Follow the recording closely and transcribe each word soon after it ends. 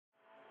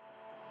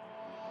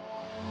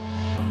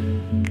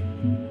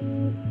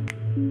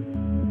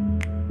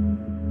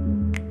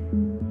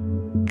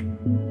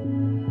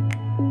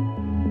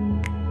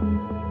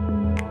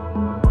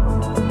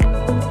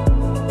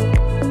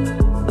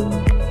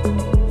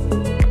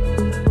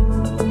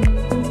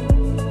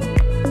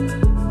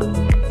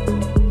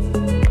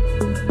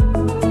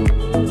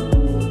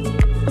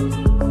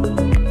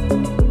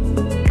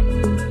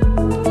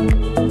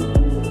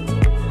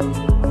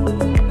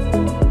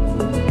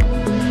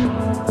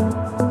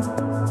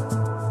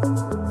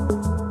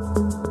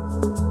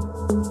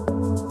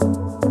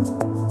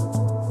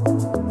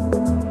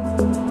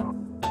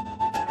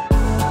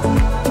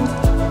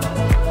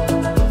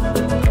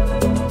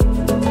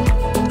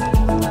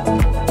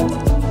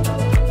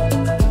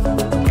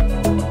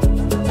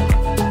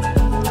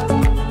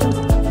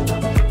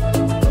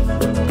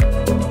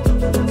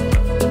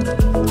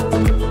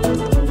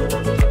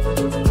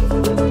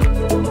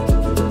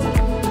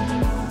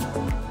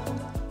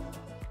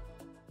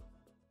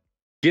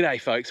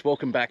G'day folks,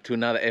 welcome back to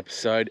another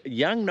episode,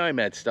 young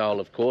nomad style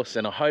of course,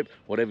 and I hope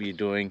whatever you're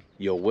doing,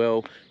 you're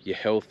well, you're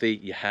healthy,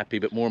 you're happy,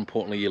 but more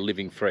importantly, you're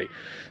living free.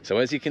 So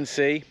as you can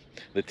see,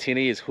 the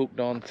tinny is hooked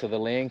on to the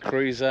Land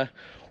Cruiser,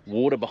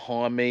 water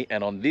behind me,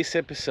 and on this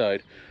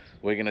episode,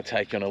 we're going to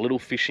take on a little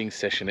fishing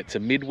session. It's a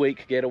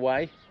midweek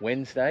getaway,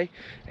 Wednesday,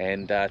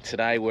 and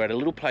today we're at a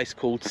little place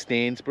called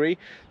Stansbury.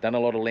 Done a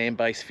lot of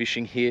land-based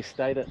fishing here,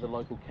 stayed at the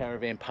local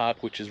caravan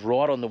park, which is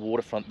right on the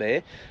waterfront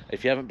there.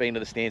 If you haven't been to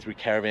the Stansbury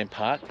Caravan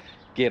Park,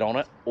 get on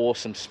it,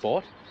 awesome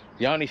spot.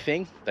 The only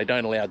thing, they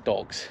don't allow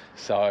dogs.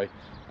 So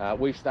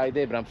we've stayed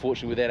there, but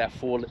unfortunately without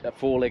our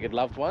four-legged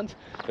loved ones.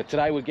 But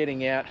today we're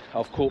getting out.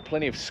 I've caught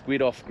plenty of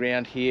squid off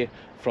ground here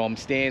from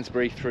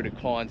Stansbury through to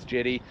Klein's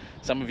Jetty.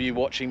 Some of you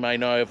watching may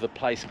know of the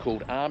place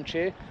called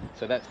Armchair.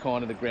 So that's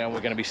kind of the ground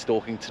we're going to be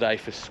stalking today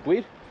for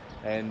squid.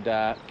 And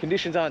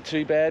conditions aren't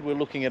too bad. We're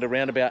looking at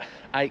around about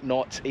 8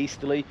 knots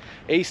easterly.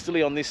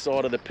 Easterly on this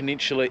side of the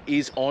peninsula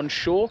is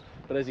onshore,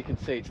 but as you can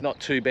see, it's not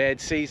too bad.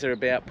 Seas are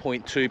about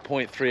 0.2,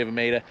 0.3 of a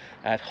metre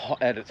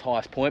at its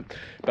highest point.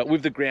 But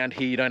with the ground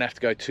here, you don't have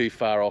to go too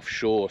far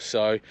offshore.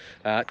 So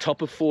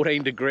top of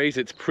 14 degrees,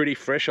 it's pretty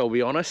fresh, I'll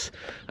be honest.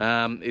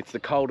 It's the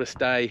coldest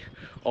day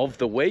of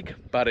the week,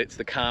 but it's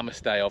the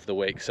calmest day of the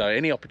week. So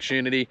any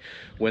opportunity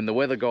when the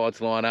weather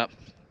gods line up,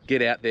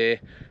 get out there,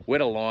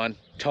 wet a line,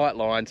 tight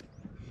lines,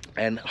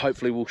 and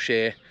hopefully we'll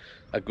share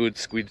a good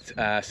squid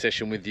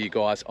session with you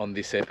guys on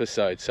this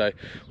episode. So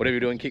whatever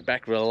you're doing, kick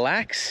back,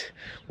 relax.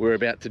 We're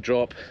about to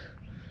drop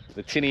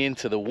the tinny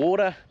into the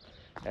water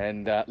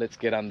and let's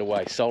get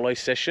underway. Solo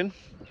session,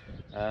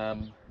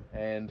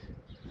 and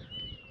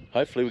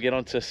hopefully we get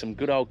onto some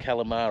good old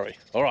calamari.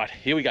 All right,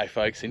 here we go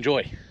folks,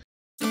 enjoy.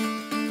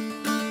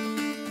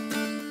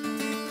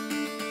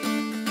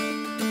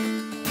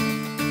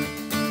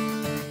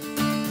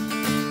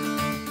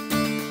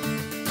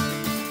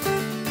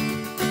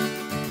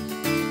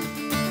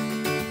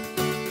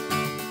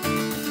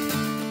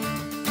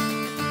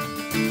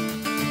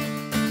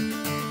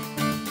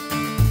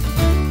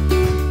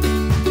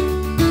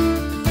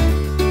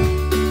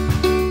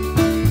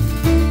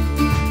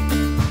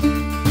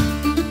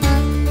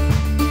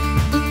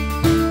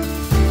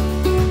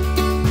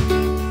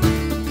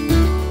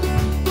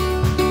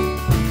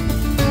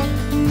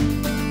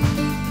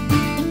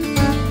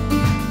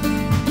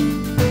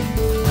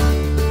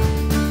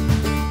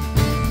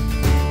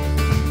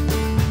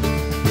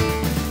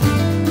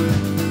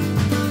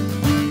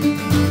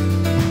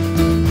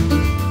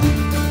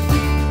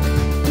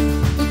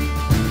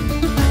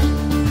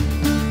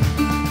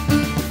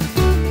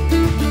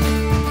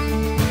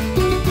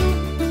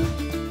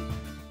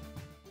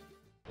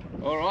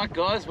 Alright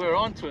guys, we're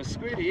on to a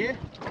squid here.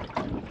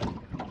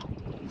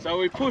 So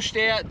we pushed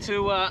out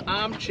to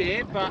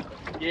Armchair, but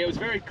yeah, it was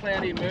very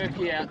cloudy and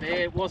murky out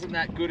there. It wasn't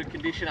that good a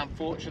condition,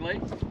 unfortunately.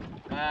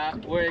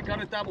 We've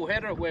got a double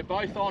header, we're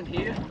both on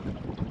here.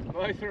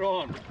 Both are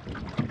on.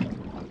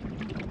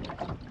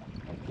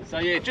 So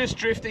yeah, just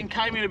drifting,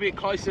 came in a bit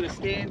closer to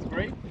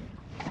Stansbury,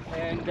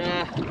 and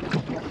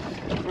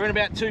we're in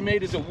about 2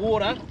 meters of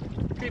water,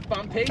 a bit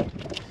bumpy.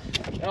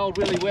 The old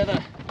Willy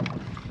weather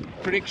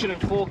prediction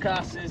and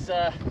forecast is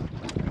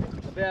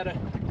about a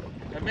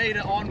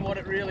metre on what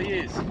it really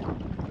is.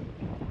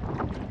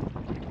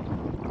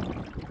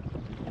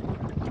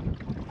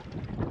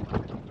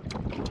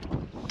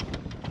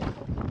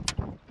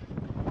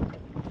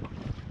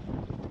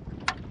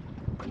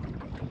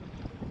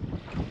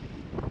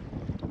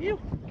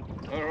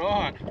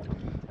 Alright,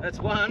 that's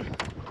one.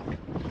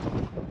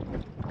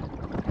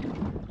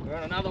 We're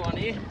on another one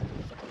here.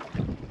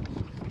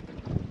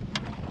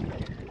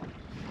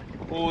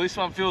 Oh, this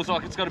one feels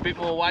like it's got a bit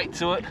more weight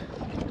to it.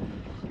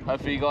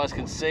 Hopefully you guys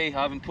can see.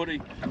 I haven't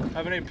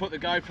even put the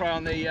GoPro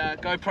on the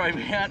GoPro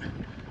mount.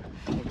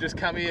 I've just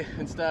come here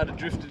and started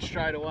drifting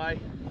straight away.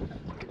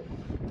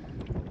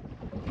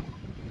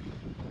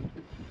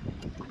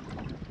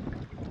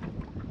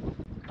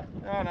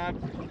 Oh no,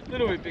 a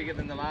little bit bigger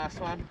than the last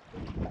one.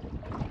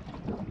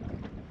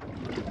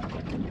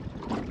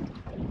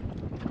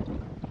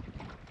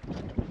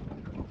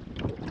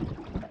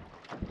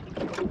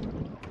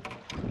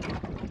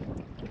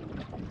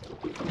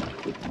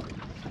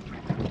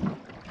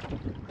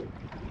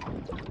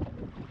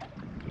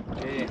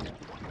 Yeah,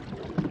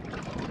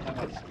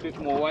 a bit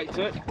more weight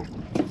to it.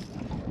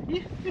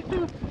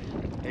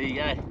 There you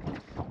go.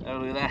 Oh,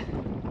 look at that.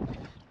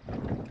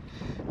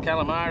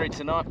 Calamari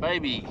tonight,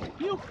 baby.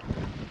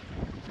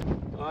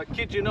 I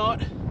kid you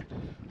not,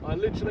 I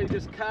literally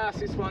just cast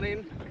this one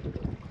in,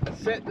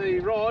 set the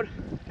rod,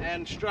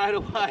 and straight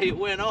away it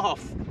went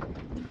off.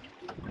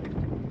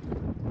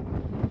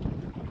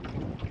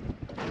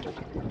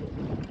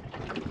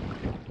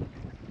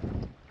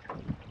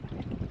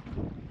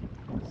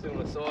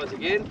 Similar size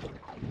again.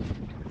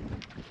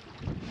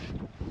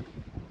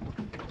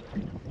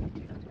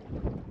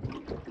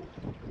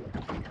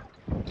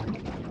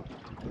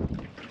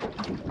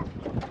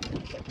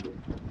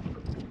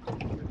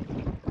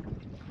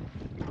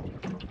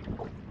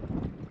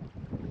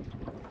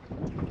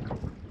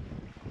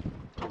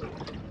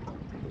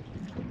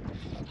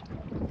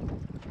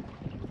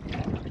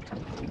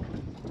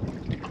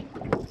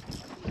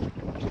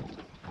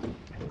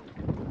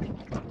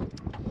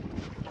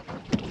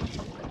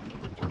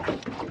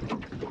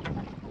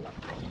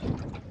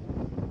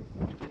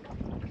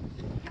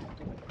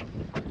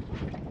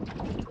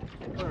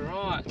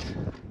 Right,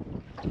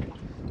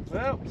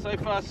 well, so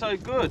far so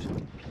good.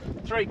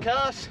 3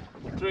 casts,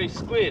 3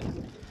 squid.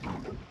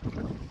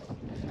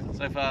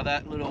 So far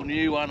that little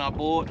new one I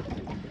bought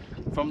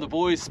from the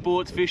boys'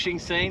 sports fishing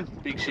scene.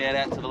 Big shout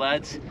out to the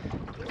lads.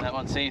 That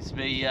one seems to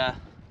be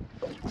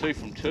 2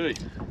 from 2. Let's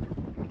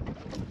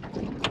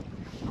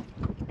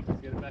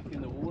get it back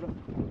in the water.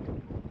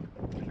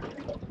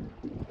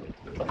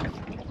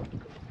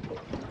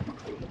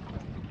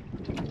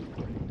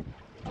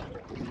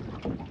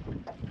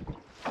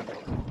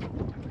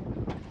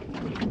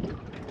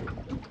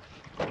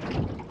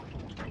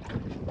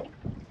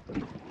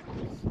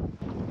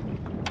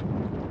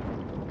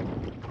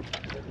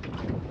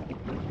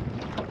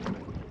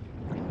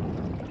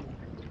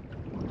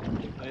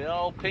 The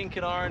old pink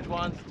and orange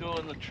one's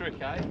doing the trick,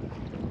 eh?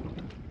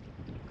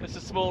 It's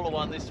a smaller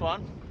one, this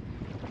one.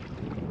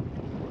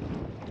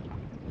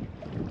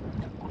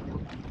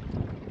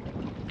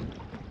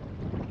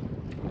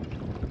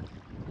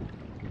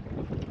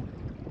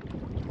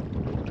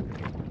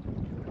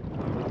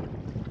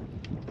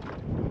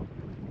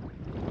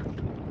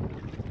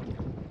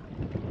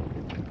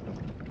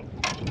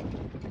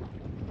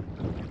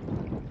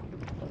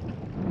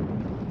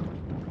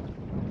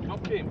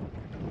 Dropped him.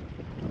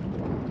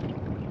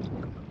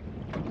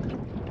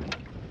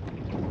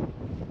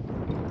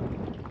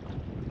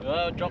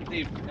 Oh, dropped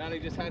him. Only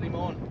just had him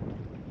on.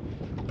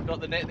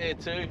 Got the net there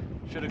too.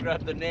 Should have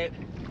grabbed the net.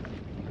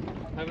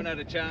 Haven't had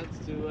a chance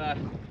to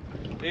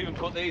even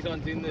put these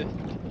ones in the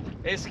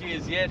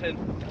eskiers yet, and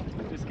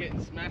just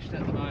getting smashed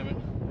at the moment.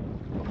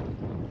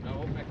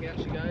 Oh, back out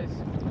she goes.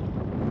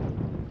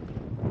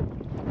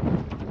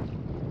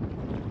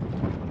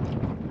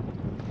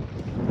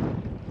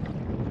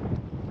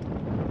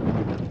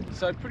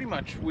 So pretty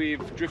much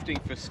with drifting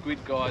for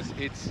squid, guys,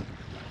 it's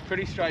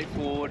pretty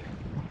straightforward.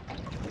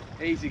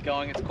 Easy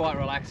going, it's quite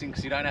relaxing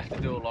because you don't have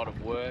to do a lot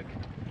of work.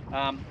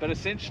 But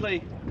essentially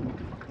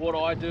what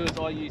I do is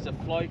I use a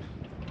float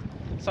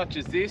such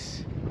as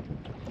this,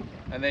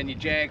 and then you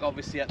jag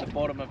obviously at the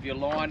bottom of your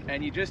line,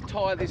 and you just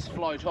tie this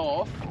float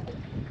off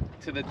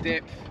to the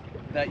depth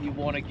that you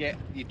want to get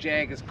your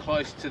jag as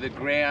close to the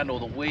ground or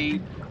the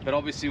weed, but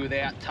obviously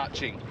without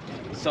touching.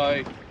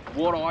 So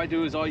what I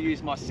do is I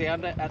use my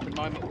sounder. At the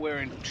moment we're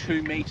in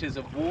 2 meters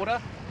of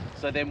water.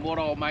 So then what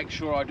I'll make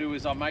sure I do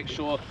is I make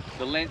sure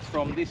the length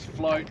from this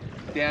float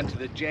down to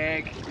the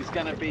jag is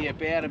going to be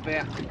about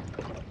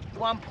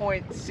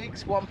 1.6,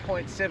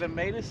 1.7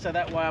 meters. So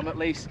that way I'm at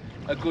least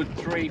a good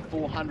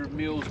 300-400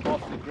 mils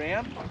off the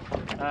ground.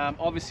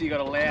 Obviously you've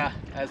got to allow,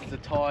 as the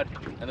tide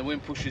and the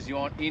wind pushes you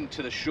on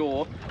into the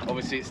shore,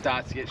 obviously it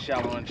starts to get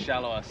shallower and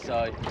shallower.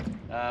 So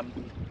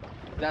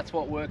that's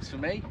what works for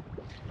me.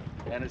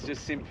 And it's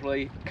just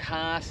simply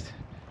cast,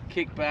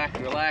 kick back,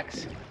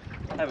 relax,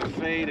 have a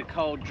feed, a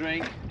cold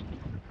drink,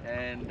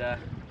 and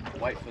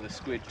wait for the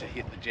squid to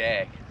hit the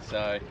jag.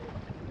 So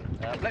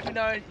let me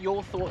know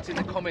your thoughts in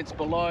the comments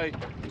below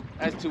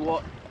as to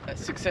what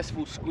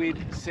successful squid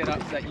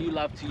setups that you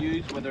love to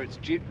use, whether it's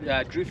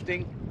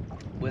drifting,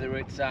 whether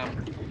it's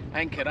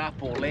anchored up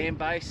or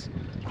land-based.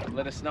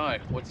 Let us know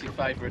what's your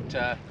favourite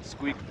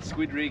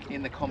squid rig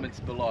in the comments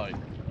below.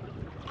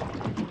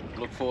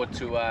 Look forward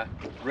to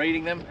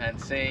reading them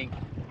and seeing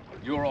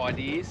your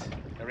ideas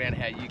around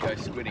how you go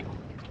squidding.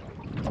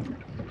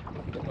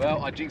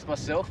 Well, I jinxed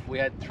myself. We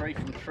had 3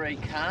 from 3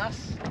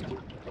 casts.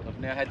 I've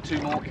now had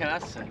 2 more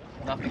casts and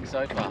nothing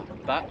so far.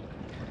 But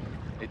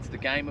it's the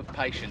game of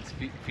patience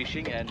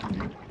fishing,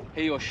 and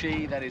he or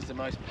she that is the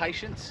most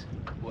patient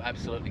will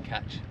absolutely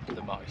catch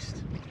the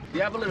most.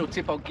 The other little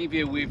tip I'll give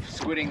you with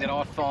squidding that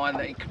I find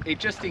that it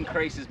just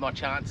increases my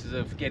chances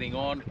of getting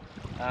on.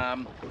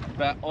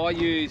 But I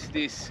use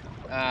this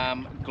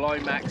Glow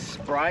Max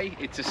spray.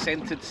 It's a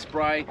scented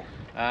spray.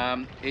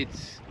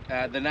 It's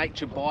the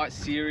Nature Bite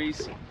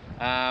series.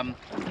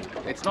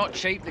 It's not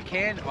cheap, the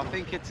can. I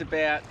think it's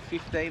about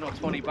 15 or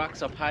 20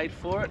 bucks I paid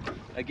for it.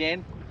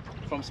 Again,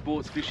 from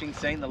Sports Fishing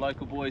Scene, the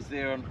local boys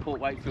there on Port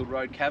Wakefield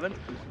Road, Cavan.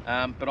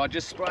 But I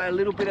just spray a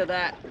little bit of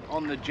that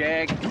on the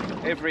jag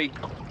every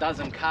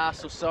dozen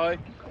casts or so,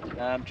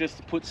 just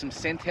to put some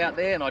scent out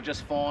there, and I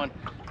just find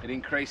it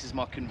increases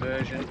my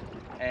conversion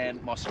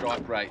and my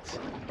strike rates.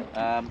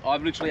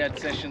 I've literally had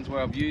sessions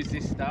where I've used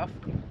this stuff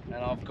and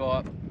I've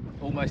got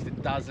almost a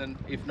dozen,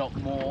 if not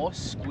more,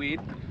 squid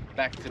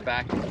back to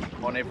back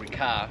on every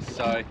cast.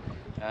 So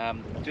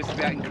just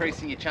about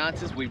increasing your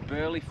chances. We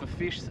burley for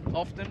fish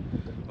often.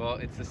 Well,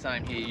 it's the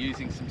same here,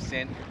 using some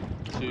scent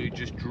to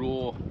just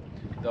draw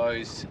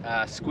those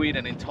squid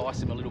and entice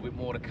them a little bit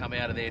more to come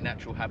out of their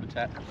natural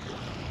habitat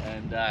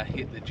and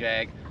hit the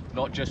jag,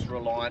 not just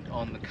reliant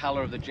on the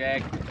color of the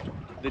jag.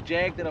 The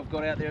jag that I've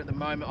got out there at the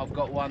moment, I've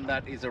got one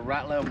that is a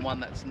rattler and one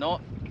that's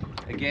not.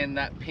 Again,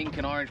 that pink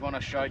and orange one I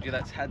showed you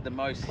that's had the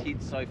most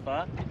hits so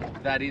far,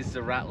 that is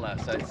the rattler.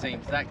 So it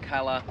seems that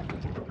color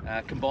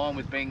combined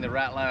with being the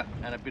rattler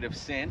and a bit of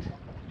scent,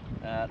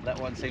 that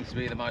one seems to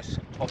be the most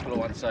popular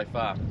one so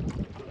far.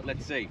 But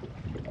let's see.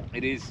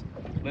 It is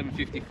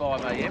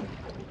 11:55 AM.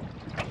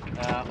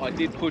 I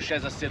did push,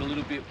 as I said, a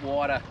little bit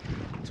wider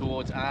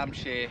towards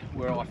Armchair,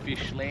 where I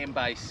fish land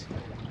base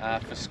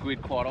for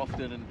squid quite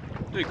often and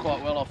do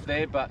quite well off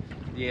there. But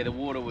yeah, the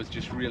water was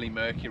just really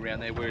murky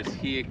around there, whereas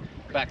here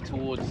back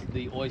towards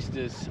the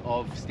oysters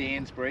of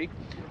Stansbury,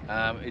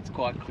 it's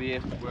quite clear.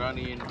 We're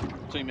only in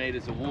 2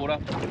 meters of water,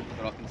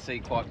 but I can see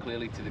quite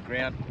clearly to the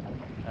ground.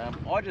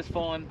 I just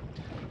find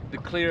the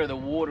clearer the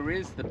water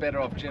is, the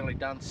better I've generally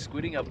done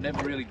squidding. I've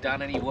never really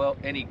done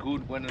any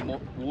good when the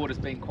water's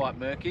been quite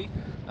murky.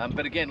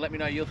 But again, let me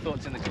know your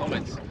thoughts in the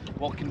comments.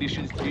 What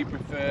conditions do you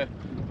prefer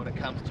when it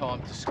comes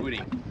time to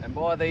squidding? And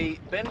by the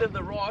bend of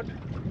the rod,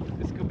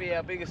 this could be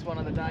our biggest one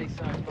of the day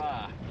so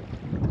far.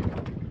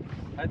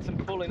 Had some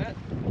pull in it.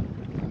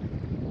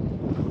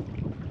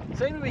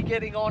 Seem to be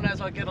getting on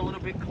as I get a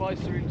little bit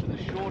closer into the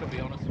shore, to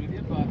be honest with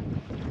you, but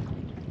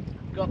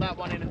got that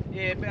one in,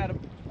 yeah, about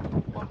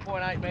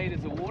 1.8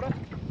 meters of water.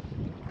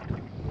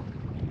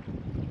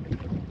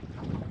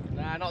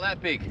 Nah, not that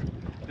big.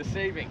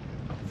 Deceiving.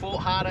 Fought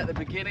hard at the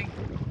beginning.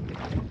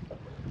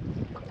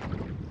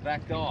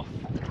 Backed off.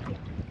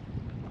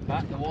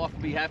 But the wife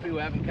will be happy.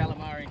 We're having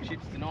calamari and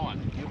chips tonight.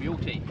 You'll be all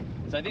tea.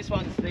 So this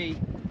one's the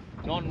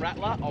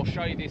non-rattler. I'll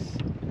show you this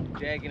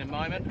jag in a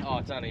moment. Oh,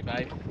 it's only,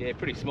 babe. Yeah,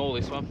 pretty small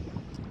this one.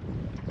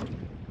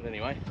 But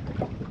anyway.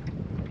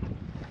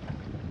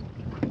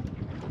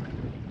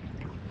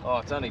 Oh,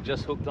 it's only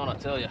just hooked on, I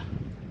tell you.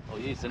 I'll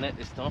use the net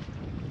this time.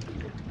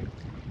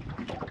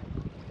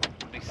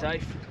 Be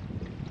safe.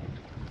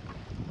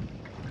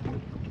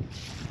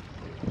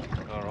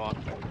 All right.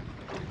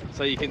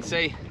 So you can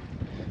see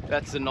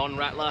that's the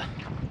non-rattler.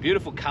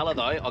 Beautiful colour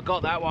though. I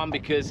got that one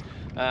because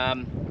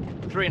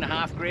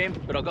 3.5 gram,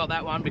 but I got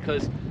that one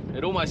because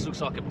it almost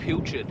looks like a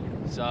pilchard.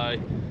 So,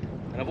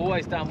 and I've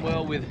always done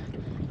well with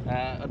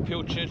a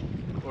pilchard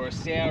or a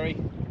sourie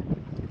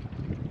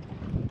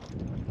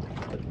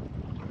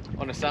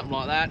onto something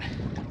like that.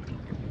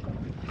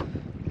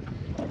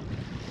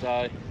 So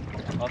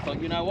I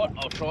thought, you know what,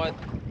 I'll try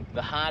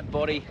the hard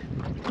body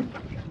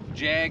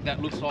jag that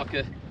looks like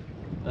a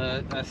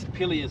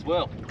pilly as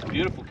well.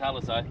 Beautiful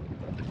colours though,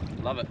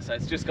 love it. So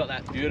it's just got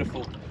that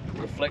beautiful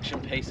reflection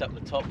piece up the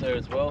top there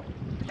as well.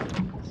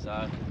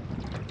 So,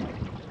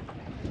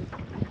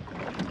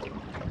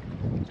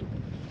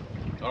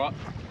 all right,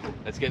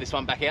 let's get this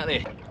one back out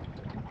there.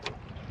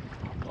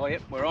 Oh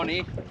yep, we're on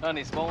here,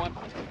 only a small one.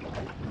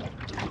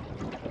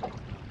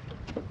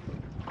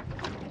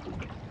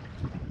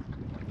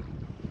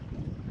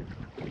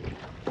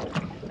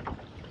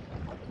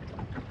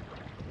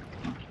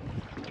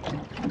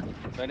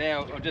 So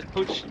now I've just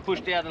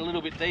pushed out a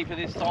little bit deeper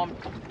this time,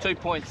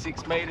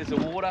 2.6 meters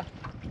of water.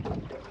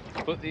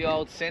 Put the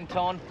old scent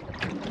on,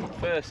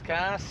 first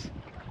cast,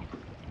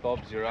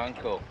 Bob's your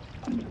uncle.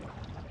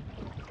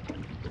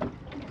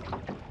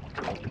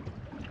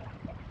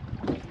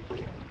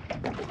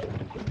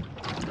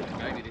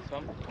 Maybe this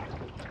one.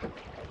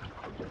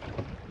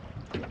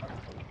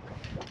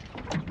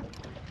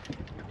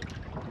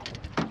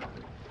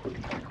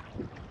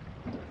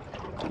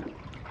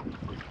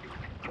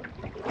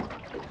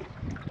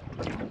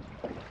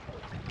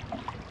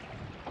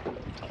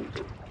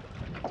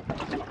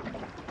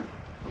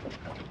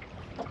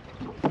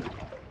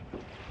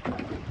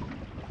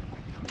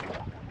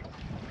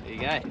 There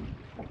you go.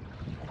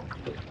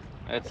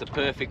 That's a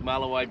perfect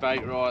mulloway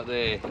bait right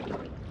there.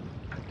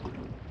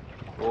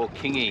 Or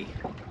kingy.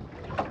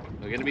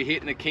 We're going to be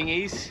hitting the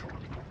kingies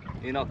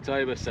in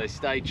October, so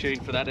stay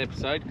tuned for that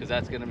episode because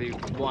that's going to be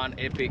one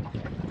epic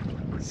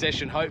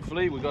session.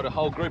 Hopefully we've got a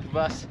whole group of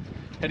us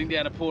heading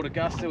down to Port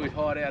Augusta. We've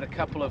hired out a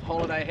couple of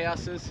holiday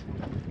houses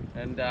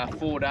and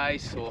 4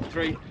 days or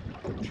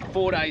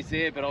 4 days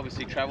there, but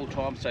obviously travel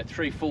time, so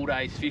 3 full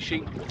days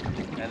fishing,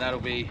 and that'll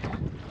be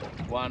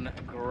one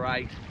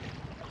great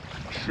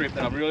trip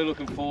that I'm really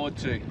looking forward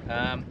to.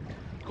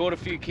 Caught a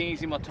few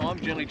kingies in my time,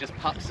 generally just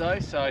pups though,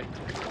 so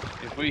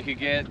if we could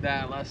get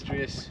that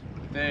illustrious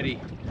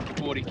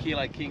 30-40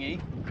 kilo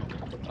kingy,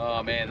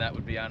 oh man, that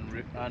would be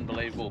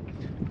unbelievable.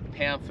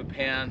 Pound for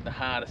pound, the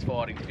hardest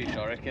fighting fish,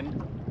 I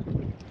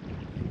reckon.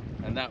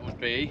 And that would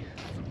be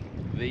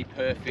the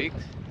perfect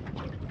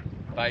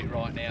bait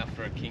right now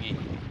for a kingy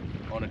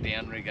on a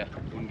downrigger.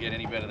 Wouldn't get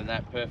any better than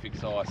that, perfect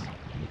size.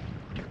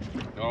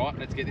 All right,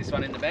 let's get this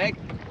one in the bag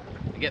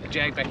and get the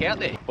jag back out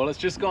there. Well, it's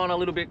just gone a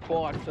little bit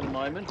quiet for the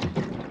moment.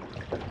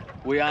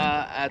 We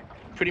are at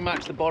pretty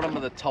much the bottom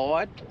of the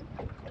tide.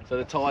 So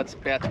the tide's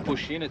about to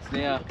push in. It's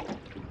now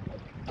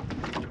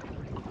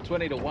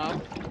 20 to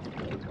 1.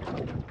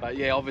 But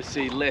yeah,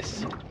 obviously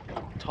less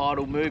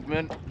tidal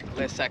movement,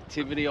 less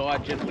activity I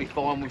generally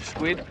find with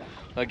squid.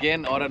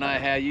 Again, I don't know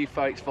how you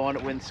folks find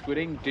it when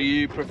squidding. Do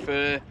you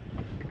prefer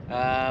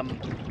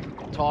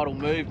tidal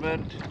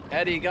movement?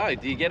 How do you go?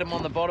 Do you get them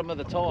on the bottom of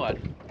the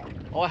tide?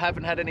 I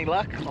haven't had any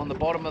luck on the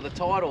bottom of the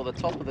tide or the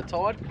top of the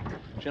tide.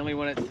 Generally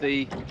when it's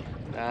the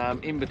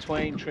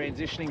in-between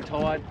transitioning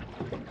tide,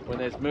 when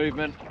there's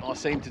movement, I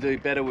seem to do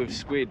better with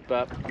squid.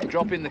 But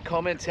drop in the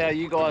comments how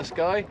you guys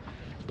go.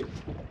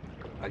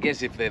 I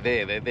guess if they're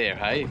there,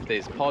 hey? If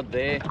there's pod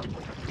there,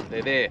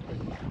 they're there.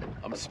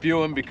 I'm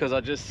spewing because I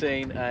just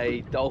seen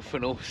a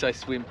dolphin also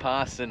swim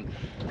past, and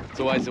it's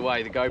always the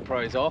way the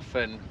GoPro's off,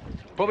 and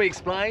probably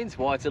explains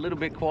why it's a little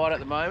bit quiet at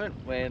the moment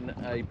when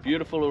a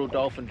beautiful little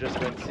dolphin just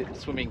went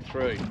swimming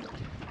through.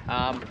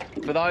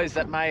 For those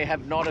that may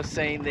have not have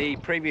seen the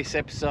previous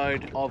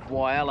episode of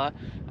Whyalla,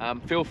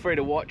 feel free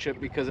to watch it,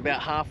 because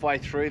about halfway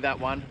through that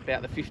one,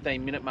 about the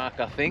 15-minute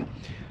mark I think,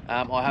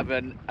 I have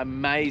an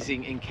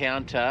amazing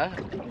encounter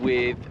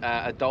with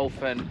a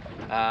dolphin,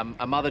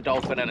 a mother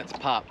dolphin and its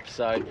pup.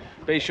 So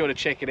be sure to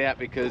check it out,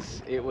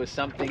 because it was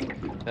something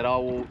that I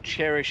will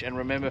cherish and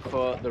remember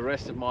for the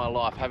rest of my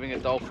life. Having a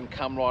dolphin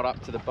come right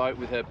up to the boat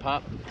with her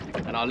pup,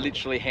 and I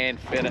literally hand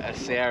fed it a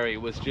Sowie. It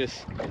was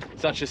just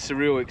such a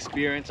surreal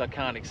experience I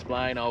can't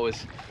explain. I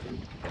was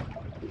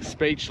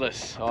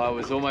speechless. I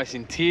was almost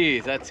in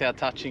tears. That's how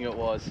touching it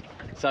was.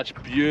 Such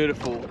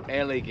beautiful,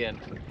 elegant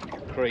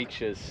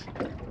creatures.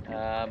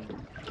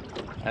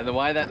 And the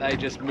way that they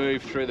just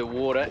move through the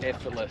water,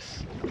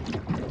 effortless.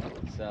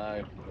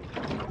 So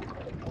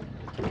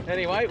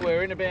anyway,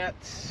 we're in about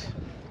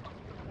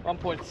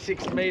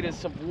 1.6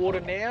 meters of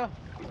water now,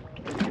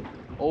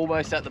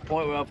 almost at the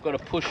point where I've got to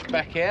push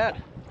back out.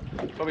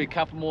 Probably a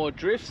couple more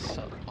drifts.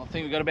 I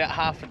think we've got about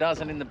half a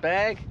dozen in the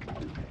bag.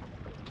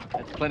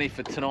 That's plenty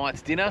for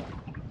tonight's dinner,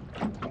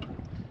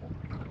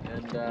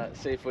 and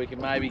see if we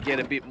can maybe get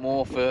a bit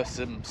more for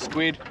some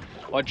squid.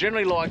 I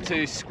generally like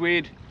to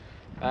squid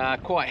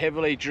quite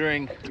heavily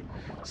during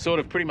sort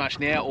of pretty much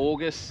now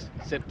August,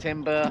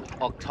 September,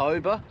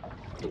 October.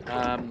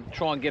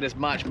 Try and get as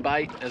much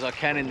bait as I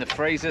can in the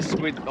freezer.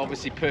 Squid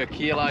obviously per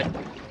kilo,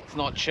 it's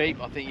not cheap.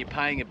 I think you're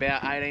paying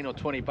about 18 or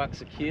 20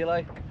 bucks a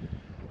kilo.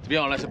 To be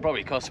honest, it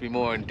probably costs me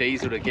more in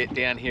diesel to get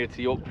down here to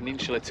the Yorke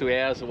Peninsula, 2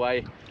 hours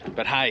away.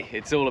 But hey,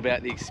 it's all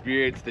about the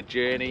experience, the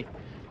journey,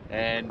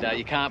 and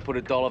you can't put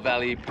a dollar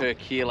value per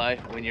kilo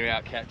when you're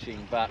out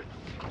catching. But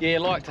yeah, I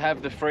like to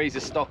have the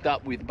freezer stocked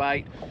up with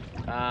bait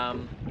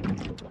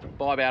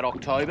by about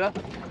October,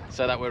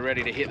 so that we're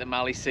ready to hit the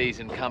mully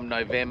season come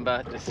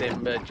November,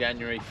 December,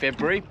 January,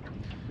 February.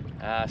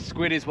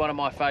 Squid is one of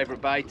my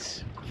favourite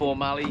baits for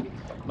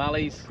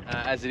mullies,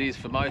 as it is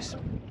for most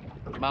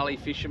mully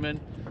fishermen.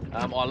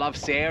 I love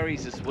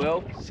Sowies as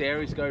well.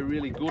 Sowies go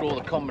really good, or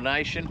the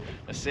combination,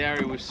 a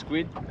Sowie with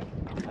squid.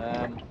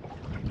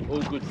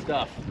 All good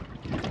stuff.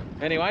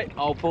 Anyway,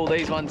 I'll pull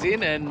these ones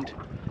in and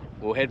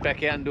we'll head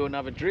back out and do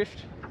another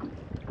drift.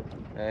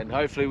 And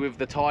hopefully with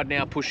the tide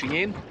now pushing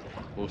in,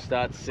 we'll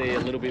start to see a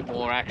little bit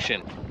more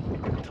action.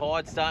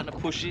 Tide's starting to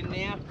push in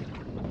now.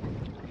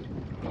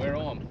 We're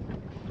on.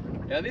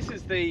 Now this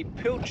is the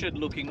pilchard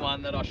looking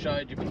one that I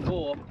showed you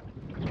before.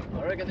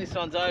 I reckon this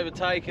one's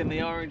overtaken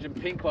the orange and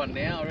pink one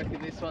now. I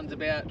reckon this one's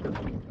about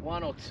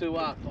 1 or 2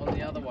 up on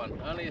the other one.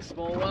 Only a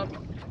small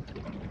one.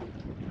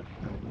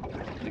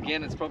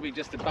 Again, it's probably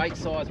just a bait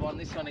size one,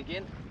 this one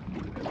again.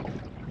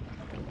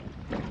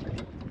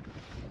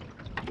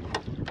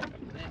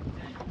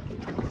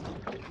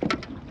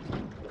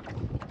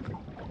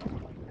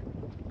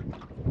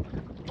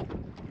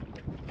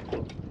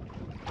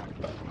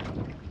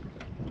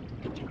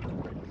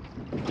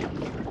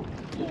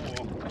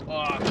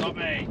 Oh, got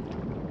me.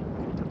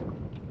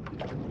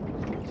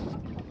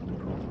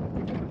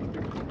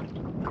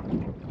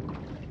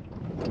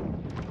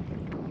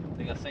 I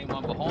think I've seen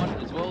one behind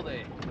it as well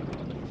there.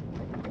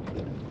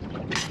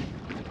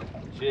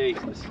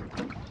 Jesus.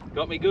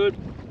 Got me good.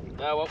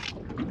 Oh well.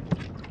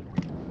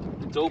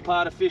 It's all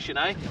part of fishing,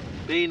 eh?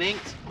 Being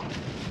inked.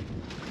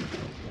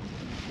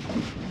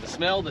 The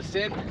smell, the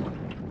scent.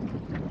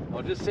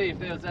 I'll just see if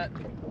there's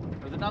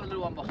another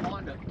little one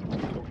behind it.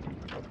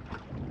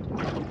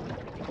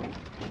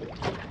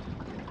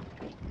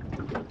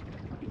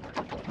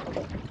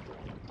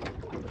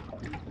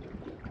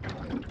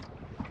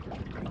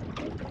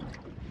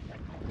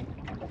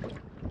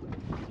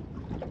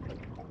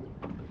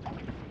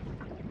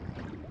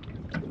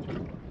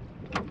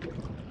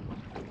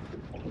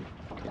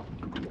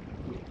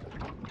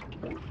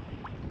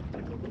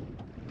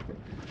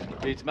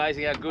 It's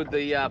amazing how good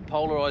the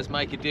polarized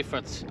make a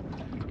difference.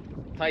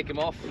 Take them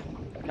off,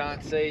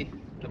 can't see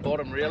the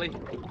bottom really.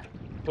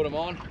 Put them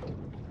on.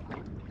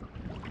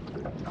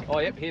 Oh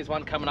yep, here's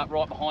one coming up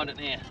right behind it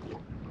now.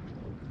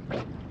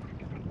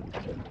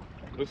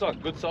 Looks like a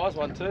good size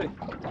one too.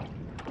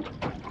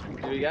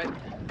 Here we go.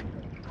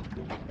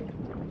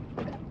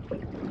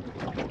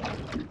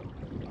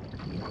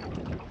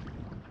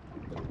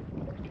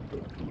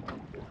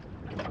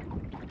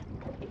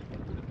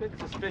 A bit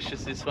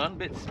suspicious this one, a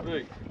bit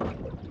spooked.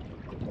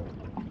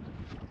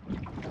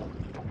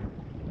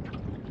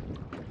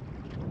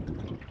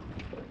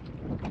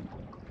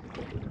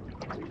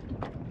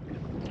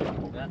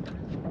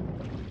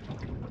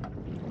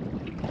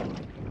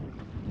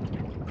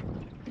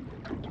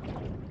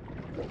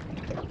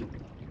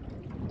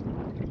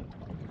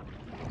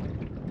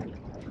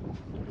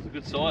 It's a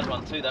good size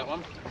one too, that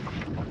one.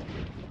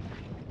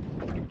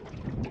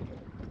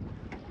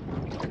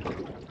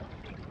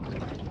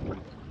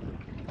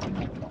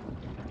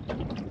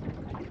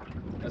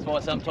 That's why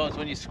sometimes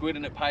when you're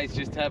squidding, it pays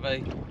just to have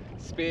a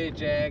spare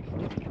jag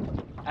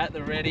at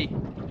the ready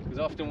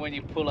because often when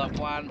you pull up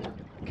one,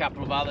 a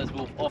couple of others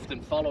will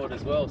often follow it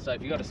as well. So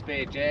if you've got a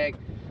spare jag,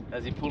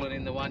 as you're pulling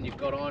in the one you've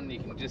got on, you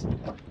can just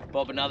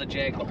bob another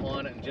jag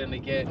behind it and generally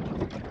get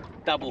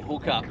double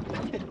hookup.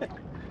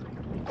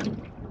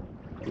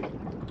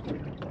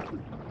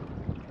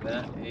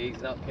 No, he's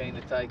not keen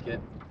to take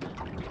it.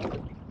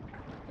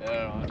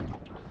 Alright.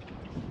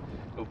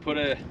 We'll put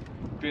a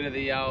bit of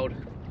the old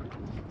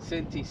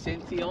senti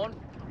on.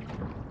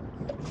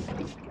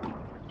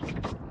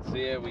 So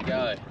here we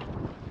go.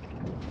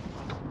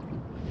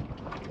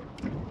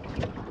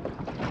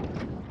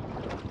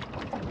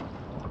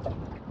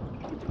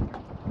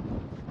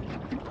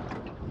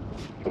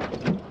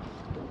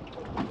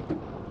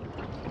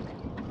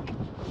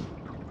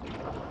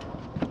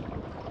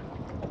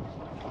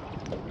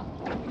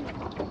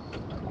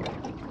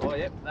 Oh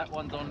yep, that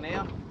one's on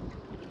now.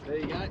 There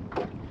you go.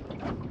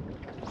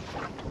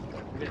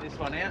 Get this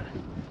one out.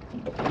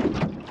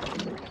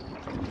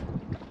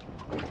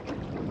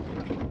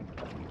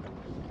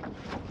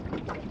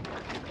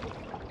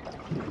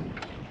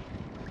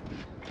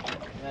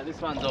 Now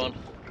this one's on.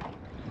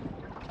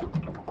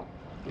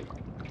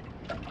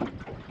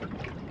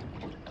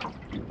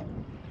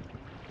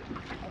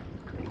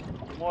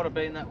 It might have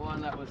been that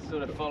one that was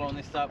sort of following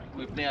this up.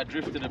 We've now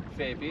drifted a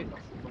fair bit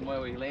from where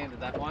we landed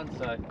that one,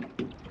 so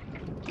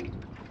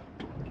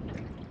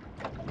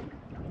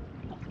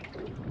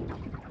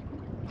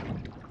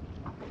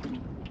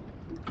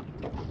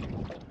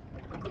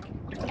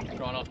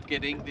try not to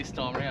get inked this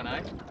time around,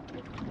 eh?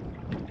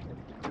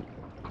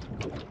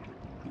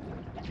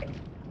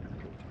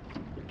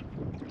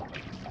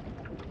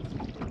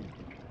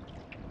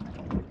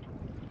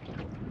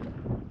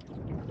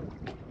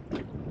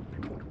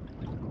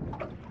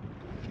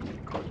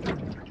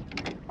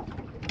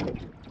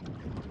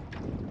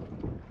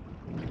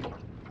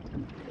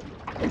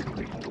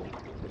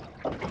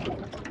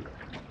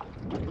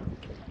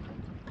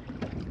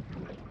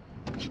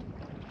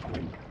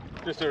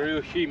 Just a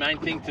real humane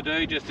thing to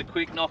do, just a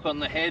quick knock on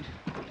the head.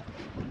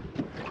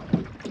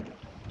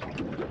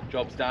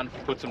 Job's done,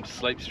 puts them to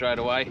sleep straight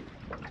away.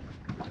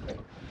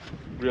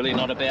 Really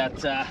not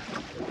about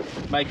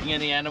making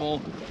any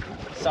animal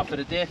suffer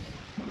to death,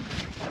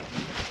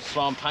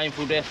 slow and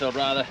painful death. I'd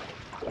rather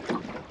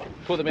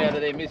put them out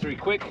of their misery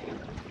quick,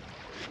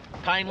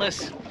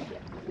 painless,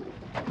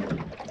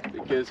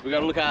 because we've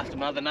got to look after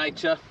Mother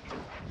Nature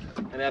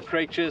and our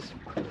creatures,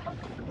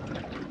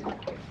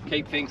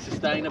 keep things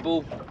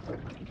sustainable,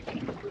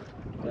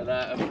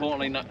 but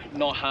importantly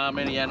not harm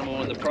any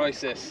animal in the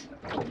process,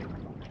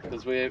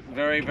 because we're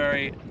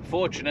very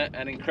fortunate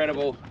and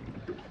incredible,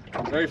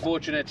 very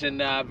fortunate and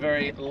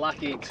very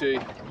lucky to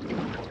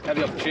have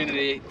the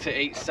opportunity to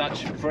eat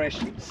such fresh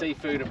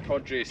seafood and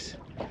produce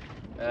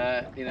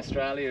in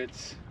Australia.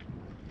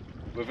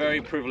 We're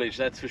very privileged,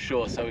 that's for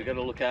sure. So we've got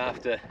to look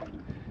after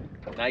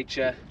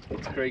nature,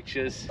 its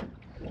creatures,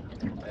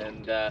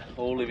 and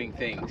all living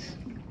things.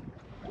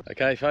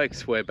 Okay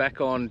folks, we're back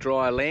on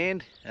dry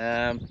land,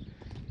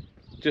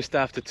 just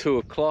after 2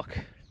 o'clock.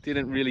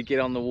 Didn't really get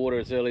on the water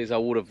as early as I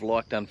would have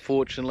liked,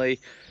 unfortunately,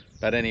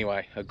 but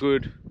anyway, a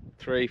good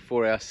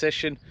 3-4 hour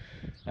session.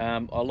 I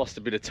lost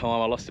a bit of time.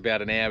 I lost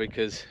about an hour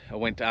because I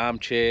went to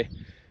armchair.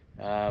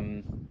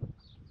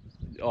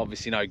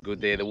 Obviously no good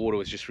there, the water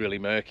was just really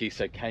murky,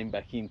 so came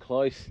back in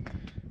close,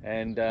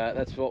 and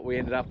that's what we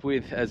ended up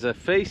with as a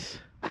feast.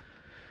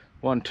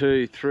 1,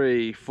 2,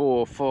 3,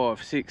 4,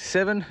 5, 6,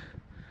 7.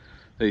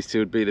 These two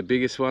would be the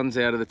biggest ones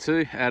out of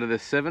the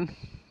 7.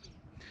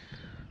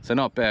 So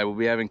not bad. We'll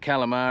be having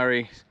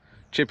calamari,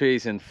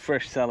 chippies and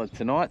fresh salad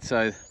tonight,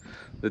 so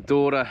the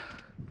daughter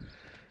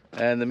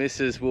and the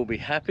missus will be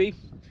happy.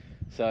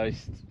 So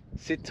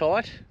sit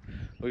tight.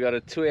 We've got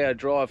a 2-hour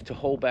drive to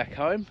haul back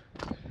home,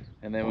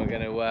 and then we're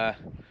going to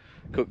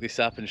cook this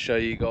up and show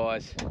you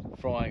guys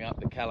frying up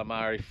the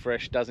calamari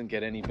fresh. Doesn't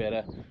get any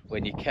better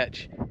when you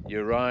catch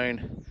your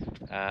own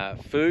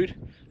food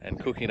and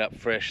cooking it up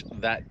fresh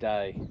that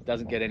day.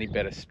 Doesn't get any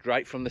better.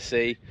 Straight from the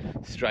sea,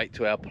 straight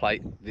to our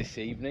plate this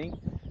evening.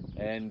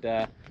 And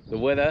the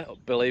weather,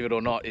 believe it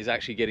or not, is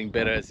actually getting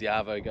better as the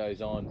arvo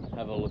goes on.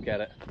 Have a look at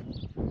it.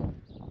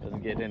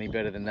 Doesn't get any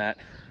better than that.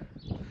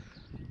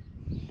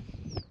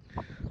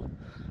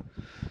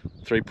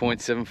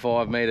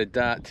 3.75 metre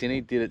dart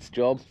tinny did its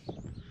job.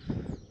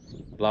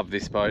 Love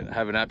this boat.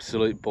 Have an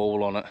absolute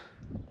ball on it.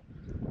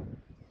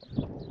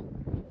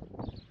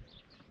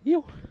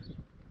 Ew.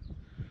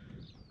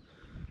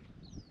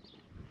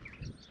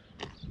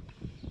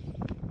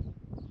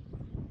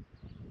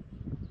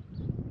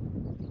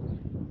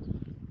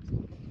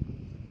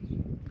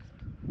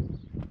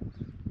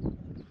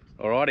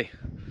 Alrighty,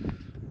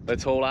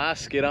 let's haul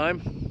ass, get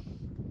home,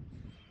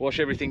 wash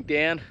everything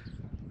down,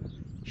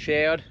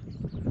 showered,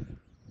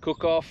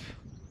 cook off,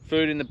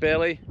 food in the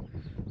belly.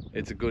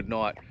 It's a good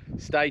night.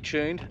 Stay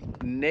tuned.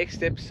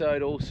 Next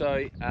episode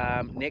also,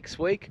 next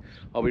week,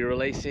 I'll be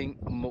releasing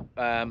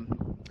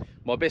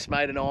my best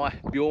mate and I,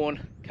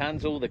 Bjorn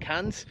Kunzel, the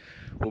Kuns.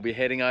 We'll be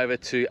heading over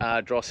to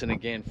Ardrossan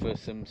again for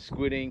some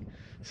squidding,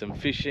 some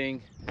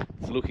fishing.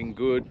 It's looking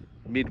good.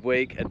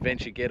 midweek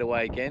adventure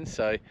getaway again.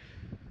 So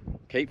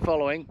keep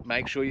following,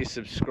 make sure you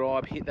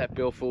subscribe, hit that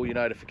bell for all your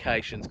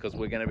notifications, because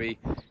we're going to be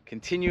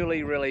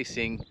continually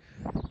releasing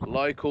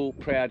local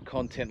proud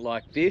content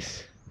like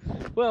this.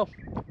 Well,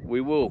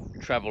 we will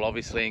travel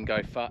obviously and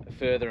go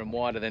further and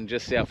wider than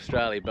just South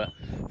Australia, but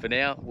for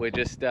now we're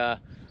just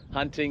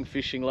hunting,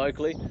 fishing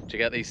locally.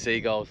 Check out these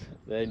seagulls,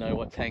 they know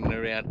what's hanging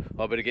around.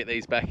 I better get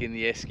these back in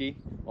the esky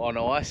on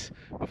ice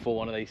before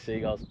one of these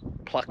seagulls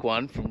pluck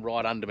one from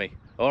right under me.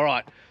 All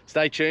right,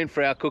 stay tuned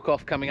for our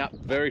cook-off coming up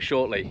very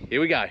shortly. Here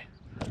we go.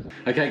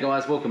 Okay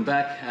guys, welcome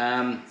back.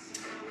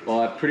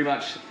 I pretty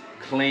much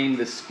cleaned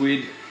the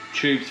squid,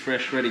 tubes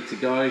fresh, ready to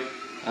go.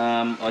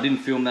 I didn't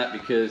film that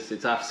because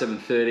it's after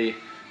 7:30,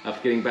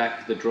 after getting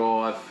back the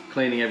drive,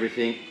 cleaning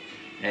everything,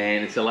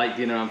 and it's a late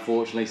dinner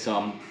unfortunately, so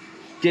I'm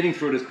getting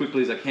through it as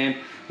quickly as I can.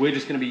 We're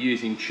just going to be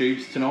using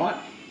tubes tonight,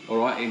 all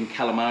right, in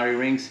calamari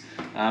rings,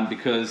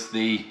 because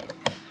the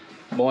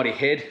mighty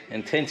head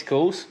and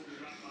tentacles,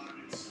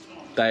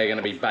 they are going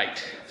to be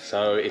baked.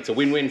 So it's a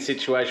win-win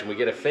situation. We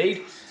get a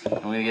feed, and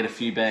we're going to get a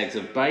few bags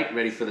of bait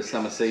ready for the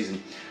summer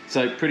season.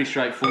 So pretty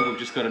straightforward. We've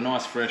just got a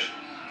nice fresh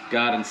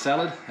garden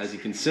salad, as you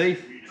can see.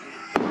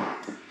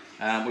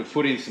 We've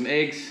put in some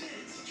eggs,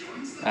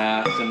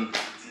 some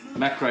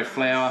macro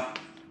flour,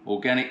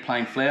 organic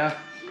plain flour,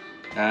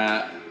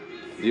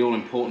 the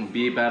all-important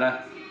beer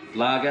batter,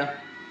 lager.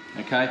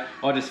 Okay,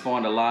 I just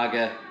find a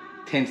lager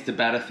tends to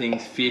batter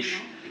things,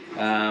 fish,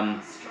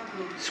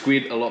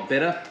 squid a lot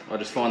better. I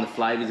just find the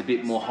flavours a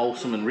bit more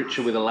wholesome and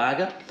richer with a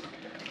lager.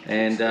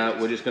 And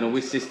we're just going to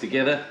whisk this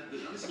together.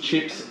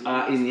 Chips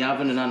are in the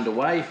oven and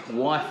underway.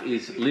 Wife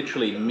is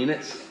literally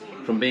minutes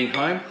from being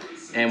home,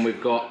 and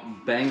we've got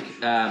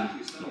panko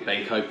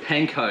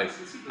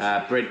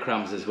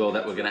breadcrumbs as well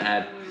that we're going to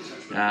add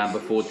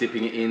before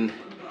dipping it in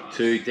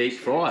to deep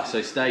fry.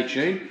 So stay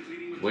tuned.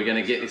 We're going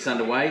to get this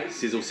underway.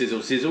 Sizzle,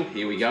 sizzle, sizzle.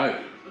 Here we go.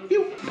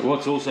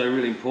 What's also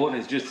really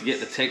important is just to get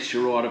the texture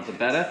right of the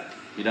batter.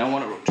 You don't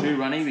want it too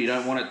runny, but you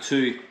don't want it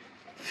too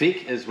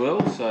thick as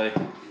well. So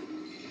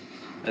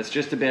that's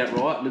just about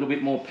right. A little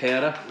bit more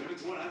powder.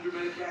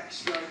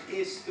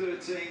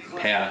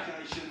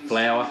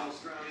 Flour.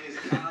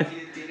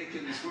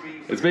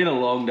 It's been a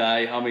long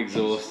day. I'm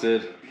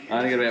exhausted. I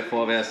only got about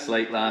 5 hours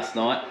sleep last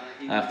night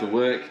after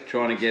work,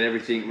 trying to get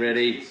everything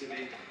ready.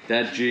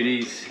 Dad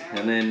duties,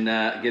 and then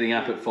getting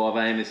up at 5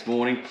 AM this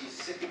morning.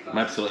 I'm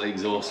absolutely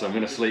exhausted. I'm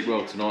going to sleep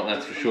well tonight,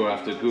 that's for sure,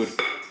 after a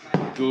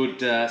good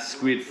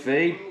squid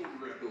feed.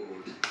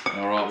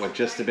 All right, we're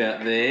just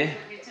about there.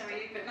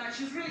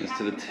 As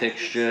to the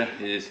texture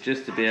is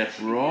just about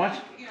right.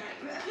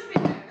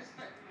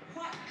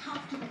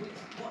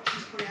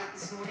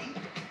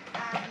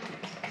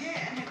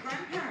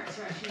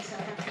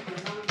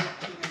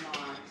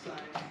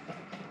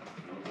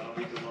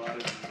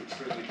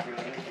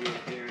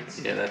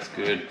 Yeah, that's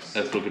good.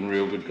 That's looking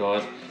real good,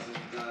 guys.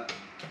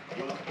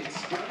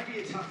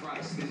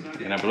 You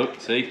can have a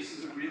look, see?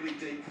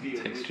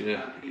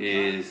 Texture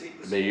is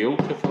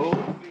beautiful.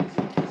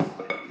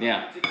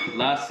 Now,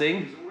 last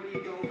thing.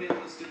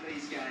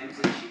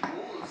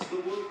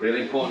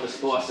 Really important to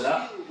spice it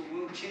up.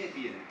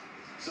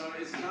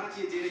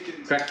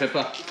 Cracked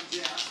pepper.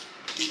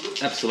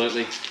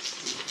 Absolutely.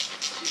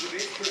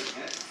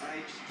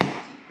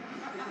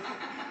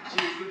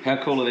 How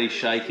cool are these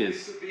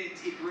shakers?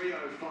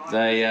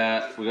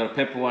 We got a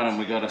pepper one and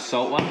we got a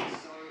salt one.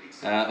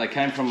 They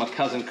came from my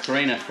cousin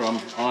Karina from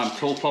I'm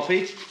Tall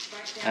Poppy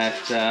at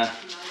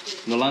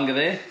Noongar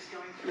there.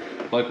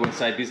 Local and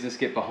say business,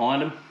 get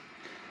behind them.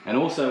 And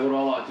also what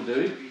I like to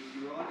do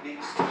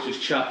is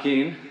just chuck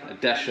in a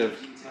dash of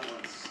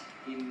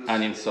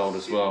onion salt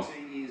as well.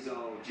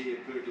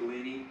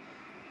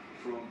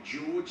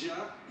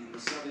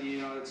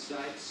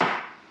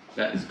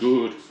 That is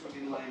good.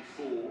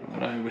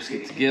 I'll whisk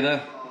it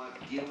together.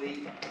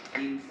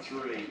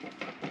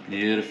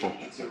 Beautiful.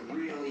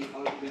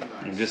 You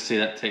can just see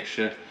that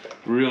texture,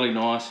 really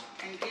nice.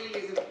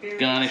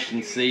 Garnished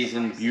and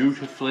seasoned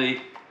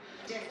beautifully.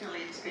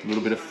 A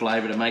little bit of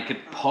flavour to make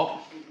it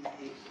pop.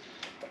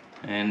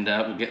 And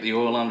we'll get the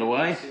oil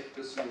underway.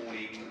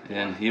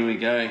 And here we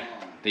go,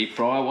 deep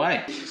fry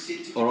away.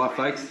 Alright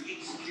folks,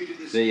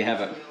 there you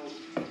have it.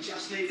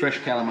 Fresh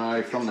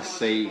calamari from the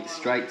sea,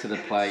 straight to the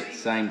plate,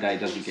 same day,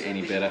 doesn't get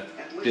any better.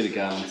 Bit of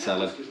garden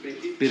salad,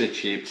 bit of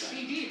chips.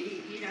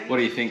 What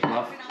do you think,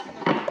 love?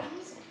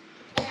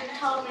 You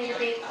told me to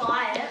be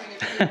quiet.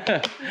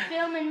 You're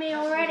filming me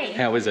already.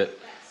 How is it?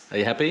 Are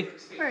you happy?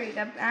 Pretty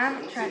good. I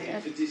haven't tried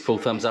it. Full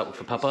thumbs up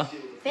for Papa?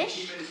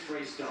 Fish?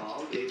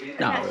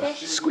 No,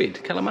 fish?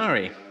 squid,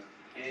 calamari.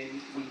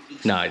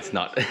 No, it's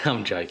not.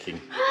 I'm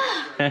joking.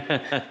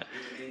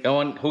 Go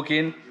on, hook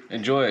in,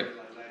 enjoy it.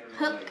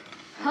 Hook.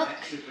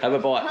 Have a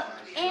bite. Hook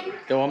in.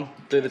 Go on,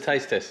 do the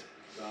taste test.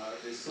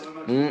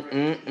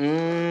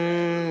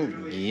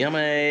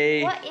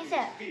 Yummy. What is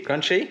it?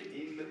 Crunchy?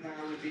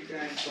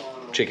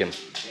 Chicken.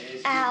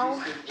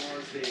 Ow.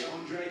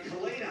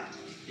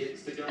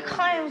 I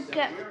can't even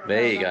get...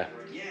 There you go.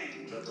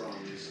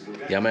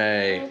 Yummy.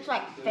 It's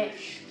like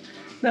fish.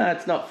 No,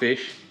 it's not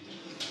fish.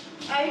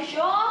 Are you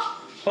sure?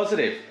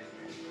 Positive.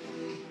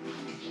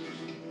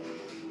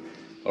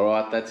 All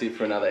right, that's it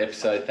for another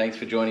episode. Thanks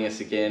for joining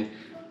us again.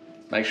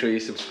 Make sure you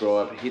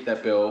subscribe, hit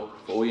that bell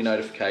for all your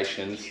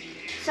notifications.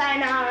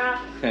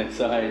 Sayonara. And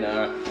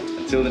sayonara.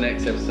 Until the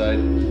next episode,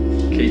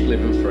 keep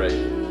living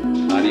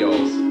free.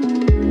 Adios.